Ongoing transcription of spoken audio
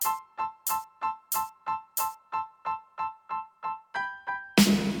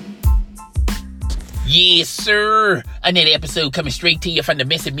Yes, sir. Another episode coming straight to you from the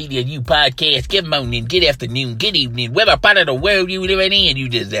Missing Media U podcast. Good morning, good afternoon, good evening. Whatever part of the world you living in, you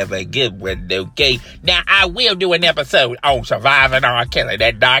just have a good one, okay? Now, I will do an episode on Surviving R. Kelly,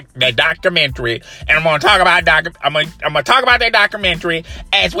 that documentary, and I'm gonna talk about I'm gonna talk about that documentary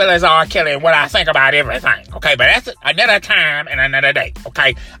as well as R. Kelly and what I think about everything, okay? But that's another time and another day,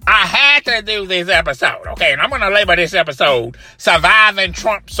 okay? I had to do this episode, okay? And I'm gonna label this episode Surviving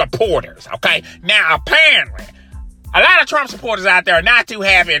Trump Supporters, okay? Now, apparently, a lot of Trump supporters out there are not too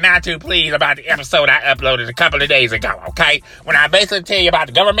happy and not too pleased about the episode I uploaded a couple of days ago, okay? When I basically tell you about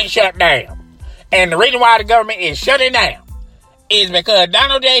the government shutdown. And the reason why the government is shutting down is because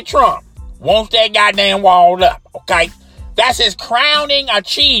Donald J. Trump wants that goddamn wall up, okay? That's his crowning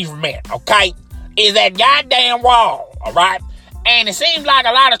achievement, okay? Is that goddamn wall, all right? And it seems like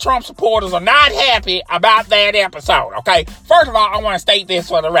a lot of Trump supporters are not happy about that episode, okay? First of all, I want to state this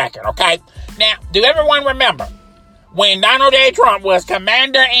for the record, okay? Now, do everyone remember when Donald J. Trump was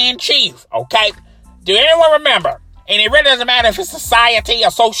commander-in-chief, okay? Do anyone remember, and it really doesn't matter if it's society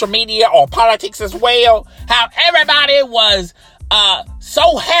or social media or politics as well, how everybody was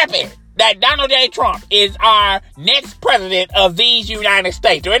so happy that Donald J. Trump is our next president of these United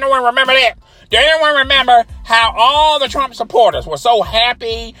States? Do anyone remember that? Do anyone remember how all the Trump supporters were so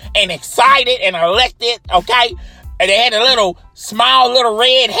happy and excited and elected, okay? And they had a small little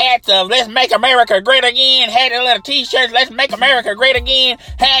red hats of "Let's Make America Great Again," had their little t-shirts, "Let's Make America Great Again,"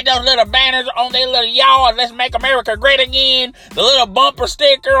 had those little banners on their little yard, "Let's Make America Great Again," the little bumper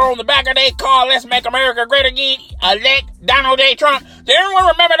sticker on the back of their car, "Let's Make America Great Again," elect Donald J. Trump. Does everyone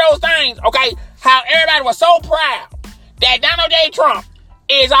remember those things? Okay, how everybody was so proud that Donald J. Trump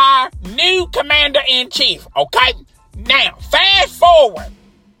is our new commander-in-chief, okay? Now, fast forward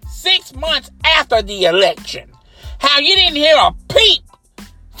 6 months after the election, how you didn't hear a peep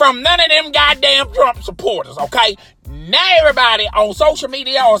from none of them goddamn Trump supporters, okay? Now everybody on social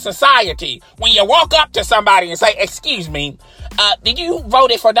media or society, when you walk up to somebody and say, "Excuse me, did you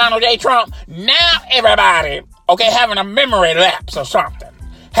vote for Donald J. Trump?" Now everybody, okay, having a memory lapse or something,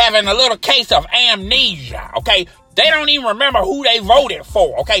 having a little case of amnesia, okay? They don't even remember who they voted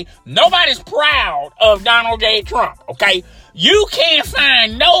for, okay? Nobody's proud of Donald J. Trump, okay? You can't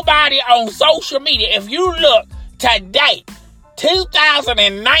find nobody on social media. If you look today,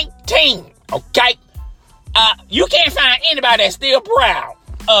 2019, okay? You can't find anybody that's still proud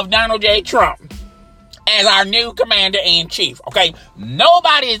of Donald J. Trump as our new commander-in-chief, okay?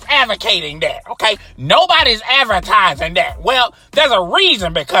 Nobody's advocating that, okay? Nobody's advertising that. Well, there's a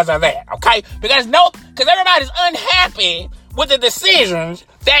reason because of that, okay? Because everybody's unhappy with the decisions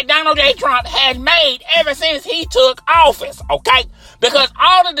that Donald J. Trump has made ever since he took office, okay? Because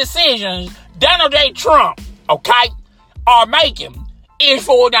all the decisions Donald J. Trump, okay, are making is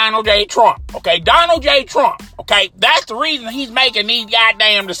for Donald J. Trump, okay? Donald J. Trump, okay? That's the reason he's making these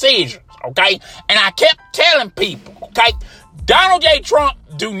goddamn decisions, okay? And I kept telling people, okay? Donald J. Trump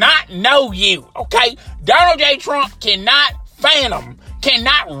do not know you, okay? Donald J. Trump cannot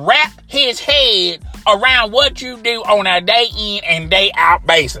wrap his head around what you do on a day in and day out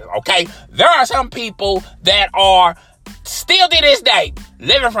basis, okay? There are some people that are still to this day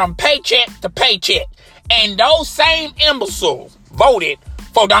living from paycheck to paycheck. And those same imbeciles voted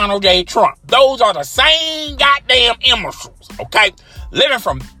for Donald J. Trump. Those are the same goddamn imbeciles, okay? Living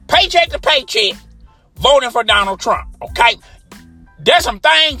from paycheck to paycheck, voting for Donald Trump, okay? There's some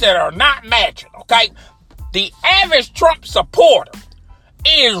things that are not matching, okay? The average Trump supporter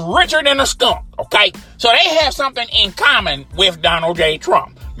is richer than a skunk, okay? So they have something in common with Donald J.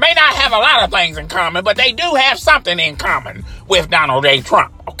 Trump. May not have a lot of things in common, but they do have something in common with Donald J.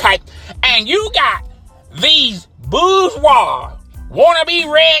 Trump, okay? And you got these bourgeois,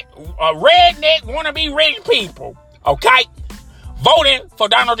 redneck, wanna-be rich people, okay, voting for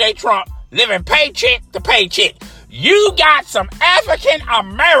Donald J. Trump, living paycheck to paycheck. You got some African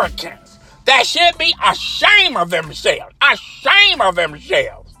Americans that should be ashamed of themselves,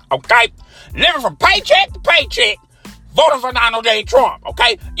 okay, living from paycheck to paycheck, voting for Donald J. Trump,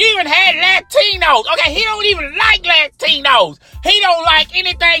 okay? You even had Latinos, okay? He don't even like Latinos. He don't like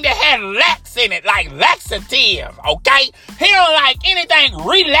anything that has lax in it, like laxative, okay? He don't like anything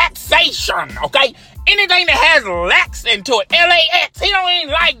relaxation, okay? Anything that has lax into it, L-A-X, he don't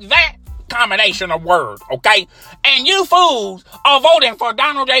even like that combination of words, okay? And you fools are voting for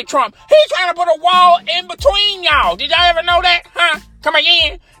Donald J. Trump. He's trying to put a wall in between y'all. Did y'all ever know that, huh? Come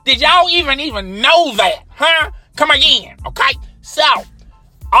again? Did y'all even know that, huh? Come again, okay? So,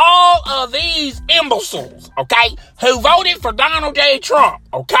 all of these imbeciles, okay, who voted for Donald J. Trump,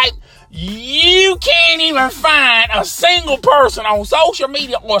 okay, You can't even find a single person on social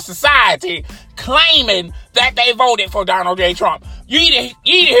media or society claiming that they voted for Donald J. Trump. You either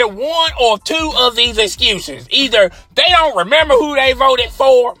hear one or two of these excuses. Either they don't remember who they voted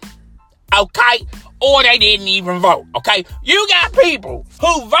for, okay, or they didn't even vote, okay? You got people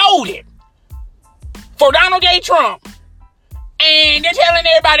who voted for Donald J. Trump, and they're telling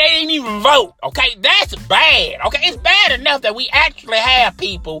everybody they didn't even vote, okay? That's bad, okay? It's bad enough that we actually have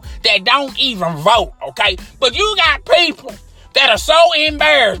people that don't even vote, okay? But you got people that are so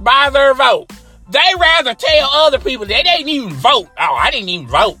embarrassed by their vote, they rather tell other people that they didn't even vote. Oh, I didn't even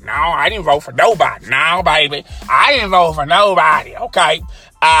vote. No, I didn't vote for nobody. No, baby, I didn't vote for nobody, okay?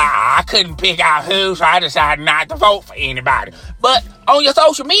 I couldn't pick out who, so I decided not to vote for anybody. But on your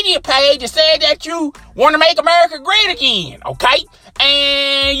social media page, it said that you want to make America great again, okay?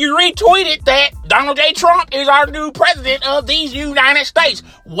 And you retweeted that Donald J. Trump is our new president of these United States.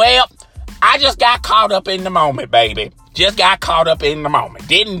 Well, I just got caught up in the moment, baby. Just got caught up in the moment.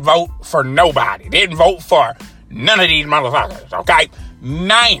 Didn't vote for nobody. Didn't vote for none of these motherfuckers, okay?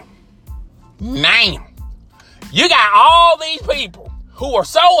 Now, you got all these people who are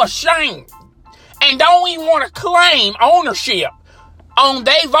so ashamed and don't even want to claim ownership on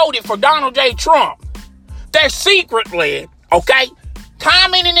they voted for Donald J. Trump. They're secretly, okay,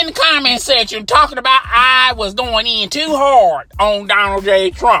 commenting in the comment section talking about I was going in too hard on Donald J.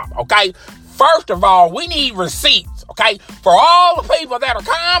 Trump, okay? First of all, we need receipts, okay? For all the people that are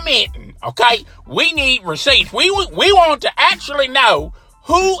commenting, okay? We need receipts. We want to actually know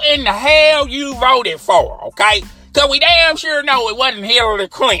who in the hell you voted for, okay? Because we damn sure know it wasn't Hillary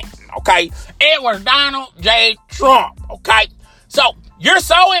Clinton, okay? It was Donald J. Trump, okay? So, you're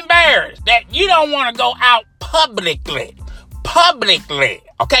so embarrassed that you don't want to go out publicly,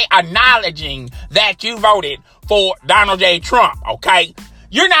 okay, acknowledging that you voted for Donald J. Trump, okay?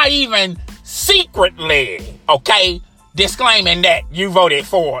 You're not even secretly, okay, disclaiming that you voted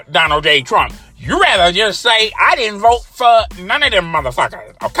for Donald J. Trump. You rather just say, I didn't vote for none of them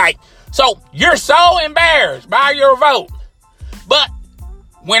motherfuckers, okay? So, you're so embarrassed by your vote. But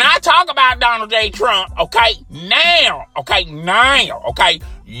when I talk about Donald J. Trump, okay, now,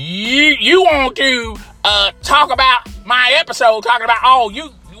 you want to talk about my episode talking about, oh,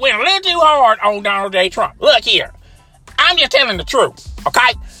 you went a little too hard on Donald J. Trump. Look here. I'm just telling the truth,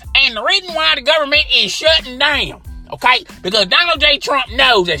 okay? And the reason why the government is shutting down, okay, because Donald J. Trump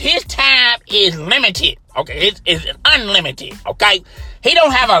knows that his time is limited, okay? It's unlimited, okay? He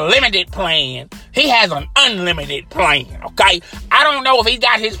don't have a limited plan. He has an unlimited plan, okay? I don't know if he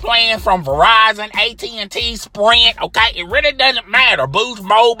got his plan from Verizon, AT&T, Sprint, okay? It really doesn't matter. Boost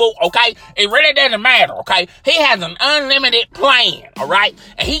Mobile, okay? It really doesn't matter, okay? He has an unlimited plan, all right?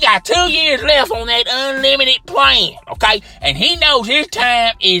 And he got 2 years left on that unlimited plan, okay? And he knows his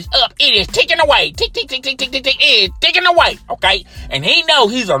time is up. It is ticking away. Tick, tick, tick, tick, tick, tick, tick. It is ticking away, okay? And he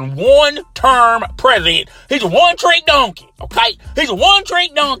knows he's a one-term president. He's a one-trick donkey, okay? He's a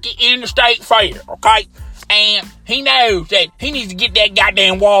one-trick donkey in the state fair, okay? And he knows that he needs to get that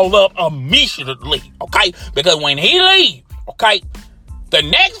goddamn wall up immediately, okay? Because when he leaves, okay, the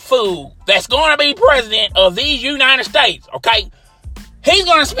next fool that's going to be president of these United States, okay, he's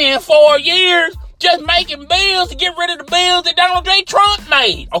going to spend 4 years just making bills to get rid of the bills that Donald J. Trump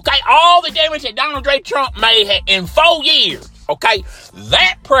made, okay? All the damage that Donald J. Trump made in 4 years, okay?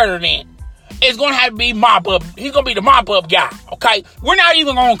 That president is going to have to be mop-up. He's going to be the mop-up guy, okay? We're not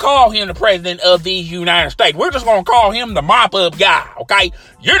even going to call him the president of these United States. We're just going to call him the mop-up guy, okay?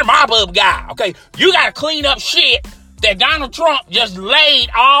 You're the mop-up guy, okay? You got to clean up shit that Donald Trump just laid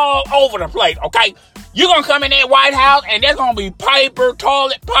all over the place, okay? You're going to come in that White House, and there's going to be paper,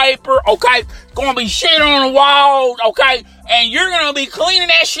 toilet paper, okay? Going to be shit on the walls, okay? And you're going to be cleaning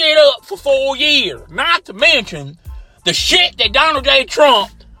that shit up for 4 years. Not to mention the shit that Donald J.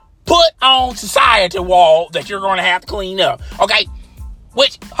 Trump put on society wall that you're going to have to clean up, okay?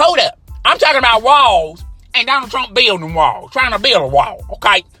 Which, hold up. I'm talking about walls and Donald Trump building walls, trying to build a wall,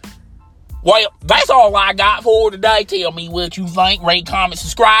 okay? Well, that's all I got for today. Tell me what you think. Rate, comment,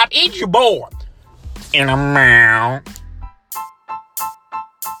 subscribe. It's your boy. In a mouth.